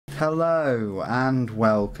Hello and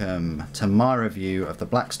welcome to my review of the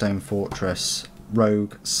Blackstone Fortress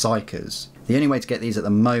Rogue Psykers. The only way to get these at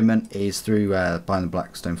the moment is through buying the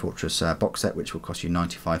Blackstone Fortress box set, which will cost you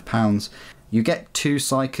 £95. You get two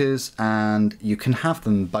Psykers and you can have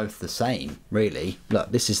them both the same, really.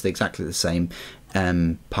 Look, this is exactly the same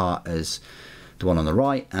part as the one on the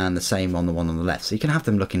right and the same on the one on the left, so you can have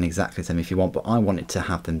them looking exactly the same if you want, but I wanted to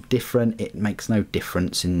have them different. It makes no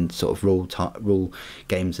difference in sort of rule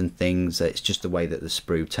games and things. It's just the way that the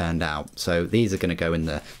sprue turned out. So these are going to go in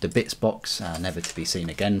the bits box, never to be seen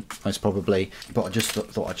again most probably, but I just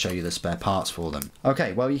thought I'd show you the spare parts for them.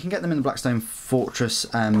 Okay, well, you can get them in the Blackstone Fortress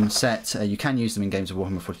set. You can use them in games of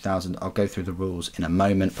Warhammer 40,000. I'll go through the rules in a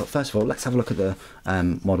moment, but first of all, let's have a look at the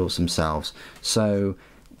models themselves. So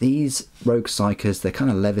these Rogue Psykers, they're kind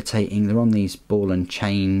of levitating. They're on these ball and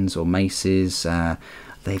chains or maces. I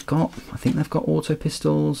think they've got auto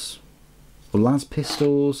pistols or las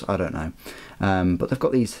pistols, I don't know. But they've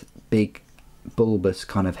got these big bulbous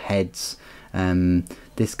kind of heads.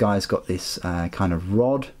 This guy's got this kind of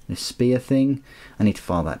rod, this spear thing. I need to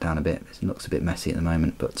file that down a bit. It looks a bit messy at the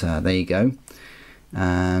moment, but there you go.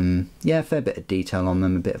 Yeah, a fair bit of detail on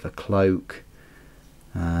them, a bit of a cloak.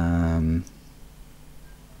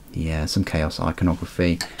 Yeah, some chaos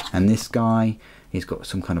iconography. And this guy, he's got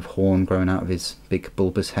some kind of horn growing out of his big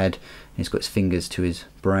bulbous head. He's got his fingers to his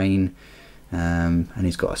brain, and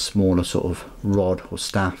he's got a smaller sort of rod or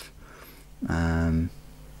staff. Again,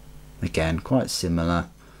 quite similar,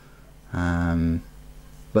 but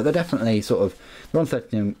they're definitely sort of, they're on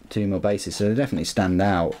 32mm basis, so they definitely stand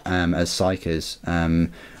out as Psykers,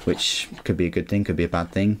 which could be a good thing, could be a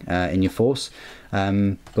bad thing in your force.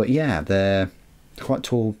 But yeah, they're quite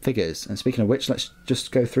tall figures, and speaking of which, let's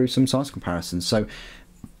just go through some size comparisons. So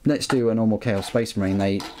let's do a normal Chaos Space Marine.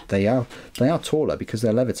 They are taller because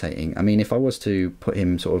they're levitating. I mean, if I was to put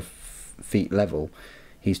him sort of feet level,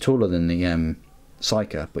 he's taller than the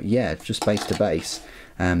Psyker, but yeah, just base to base,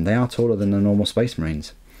 they are taller than the normal Space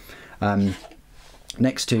Marines.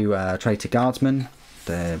 Next to Traitor Guardsmen,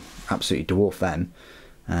 they're absolutely dwarf them,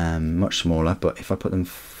 much smaller, but if I put them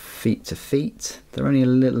feet to feet, they're only a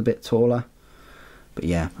little bit taller. But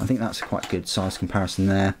yeah, I think that's a quite good size comparison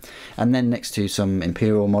there. And then next to some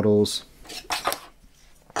Imperial models,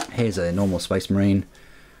 here's a normal Space Marine.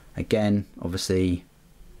 Again, obviously,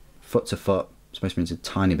 foot to foot, Space Marine's a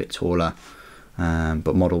tiny bit taller,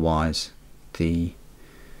 but model-wise, the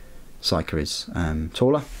Psyker is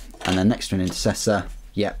taller. And then next to an Intercessor,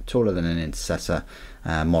 yeah, taller than an Intercessor,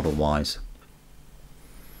 model-wise.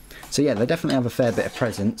 So yeah, they definitely have a fair bit of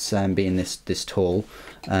presence, being this tall.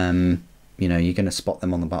 You know, you're going to spot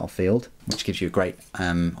them on the battlefield, which gives you a great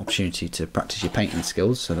opportunity to practice your painting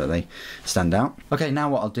skills so that they stand out. Okay, now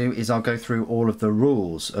what I'll do is I'll go through all of the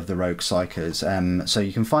rules of the Rogue Psykers. So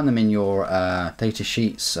you can find them in your data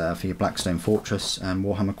sheets for your Blackstone Fortress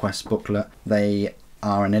Warhammer Quest booklet. They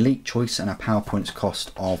are an elite choice and a power points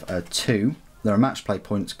cost of 2. They're a match play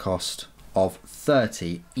points cost of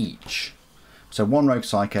 30 each. So one Rogue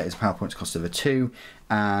Psyker is a power points cost of 2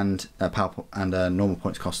 and a normal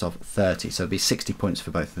points cost of 30. So it'll be 60 points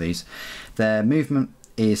for both of these. Their movement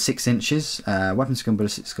is 6 inches. Weapon skill and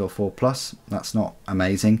ballistic skill 4+. That's not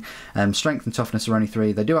amazing. Strength and toughness are only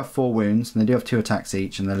 3. They do have 4 wounds and they do have 2 attacks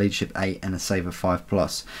each, and their leadership 8 and a save of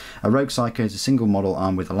 5+. A Rogue Psyker is a single model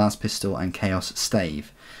armed with a las pistol and chaos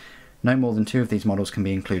stave. No more than 2 of these models can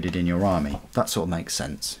be included in your army. That sort of makes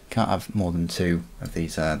sense. Can't have more than 2 of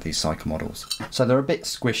these Psyker models. So they're a bit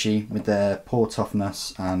squishy with their poor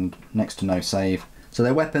toughness and next to no save. So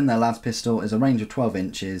their weapon, their las pistol, is a range of 12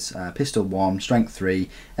 inches, pistol 1, strength 3,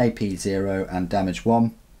 AP 0 and damage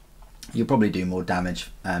 1. You'll probably do more damage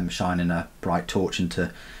shining a bright torch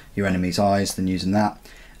into your enemy's eyes than using that.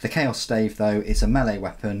 The chaos stave though is a melee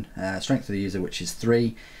weapon, strength of the user which is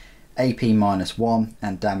 3, AP -1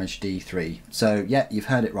 and damage D3. So yeah, you've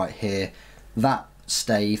heard it right here. That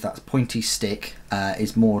stave, that pointy stick,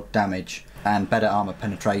 is more damage and better armor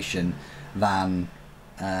penetration than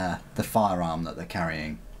the firearm that they're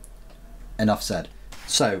carrying. Enough said.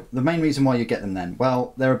 So the main reason why you get them then,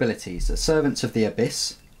 well, their abilities. The Servants of the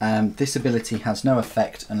Abyss. This ability has no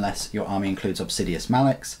effect unless your army includes Obsidious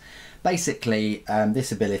Mallex. Basically,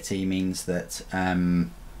 this ability means that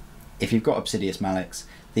if you've got Obsidious Mallex,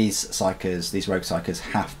 these Psykers, these Rogue Psykers,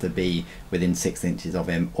 have to be within 6 inches of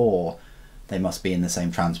him, or they must be in the same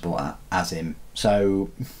transport as him.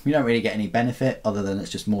 So you don't really get any benefit other than it's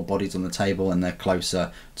just more bodies on the table and they're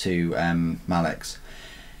closer to Mallex.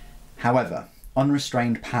 However,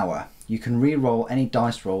 unrestrained power. You can re-roll any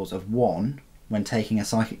dice rolls of 1 when taking a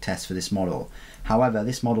psychic test for this model. However,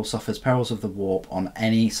 this model suffers perils of the warp on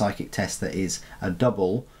any psychic test that is a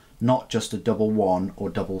double not just a double 1 or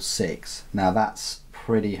double 6. Now that's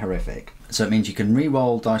pretty horrific. So it means you can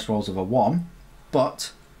re-roll dice rolls of a 1,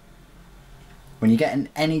 but when you get in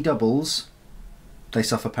any doubles, they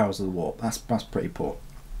suffer perils of the warp. That's pretty poor.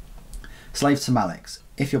 Slaves to Maliks.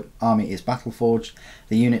 If your army is battle forged,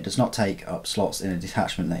 the unit does not take up slots in a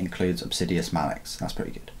detachment that includes Obsidious Maliks. That's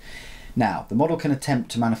pretty good. Now, the model can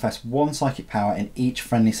attempt to manifest 1 psychic power in each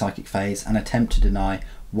friendly psychic phase and attempt to deny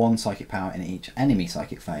 1 psychic power in each enemy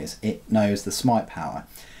psychic phase. It knows the smite power.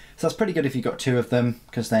 So that's pretty good if you've got 2 of them,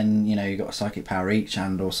 because then, you know, you've got a psychic power each,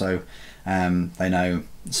 and also they know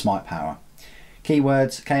smite power.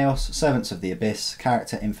 Keywords: Chaos, Servants of the Abyss,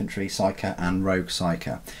 Character, Infantry, Psyker, and Rogue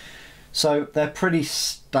Psyker. So they're pretty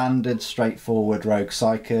standard, straightforward Rogue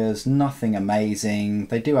Psykers, nothing amazing.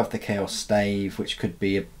 They do have the Chaos Stave, which could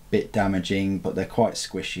be a bit damaging, but they're quite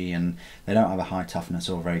squishy and they don't have a high toughness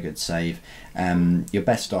or very good save. You're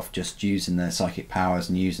best off just using the psychic powers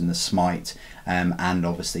and using the smite, and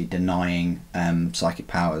obviously denying psychic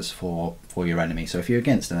powers for your enemy. So if you're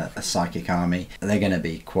against a psychic army, they're going to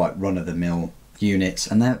be quite run-of-the-mill units,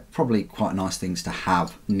 and they're probably quite nice things to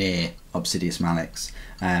have near Obsidious Maliks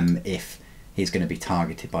if he's going to be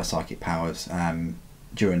targeted by psychic powers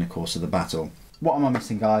during the course of the battle. What am I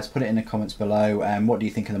missing, guys? Put it in the comments below. What do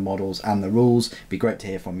you think of the models and the rules? It'd be great to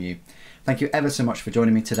hear from you. Thank you ever so much for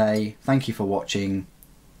joining me today. Thank you for watching.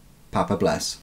 Papa bless.